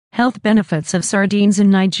Health benefits of sardines in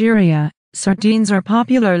Nigeria. Sardines are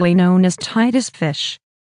popularly known as Titus fish.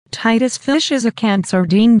 Titus fish is a canned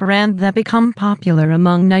sardine brand that become popular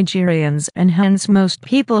among Nigerians, and hence most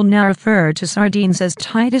people now refer to sardines as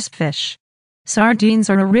Titus fish. Sardines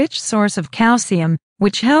are a rich source of calcium,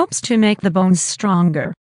 which helps to make the bones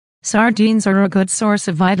stronger. Sardines are a good source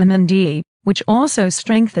of vitamin D, which also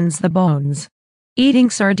strengthens the bones. Eating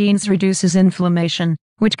sardines reduces inflammation,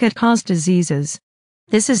 which could cause diseases.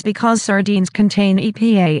 This is because sardines contain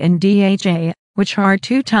EPA and DHA, which are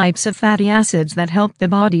two types of fatty acids that help the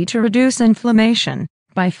body to reduce inflammation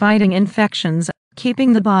by fighting infections,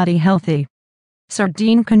 keeping the body healthy.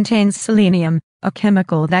 Sardine contains selenium, a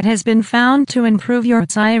chemical that has been found to improve your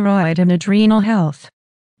thyroid and adrenal health.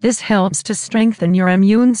 This helps to strengthen your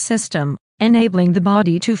immune system, enabling the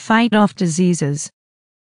body to fight off diseases.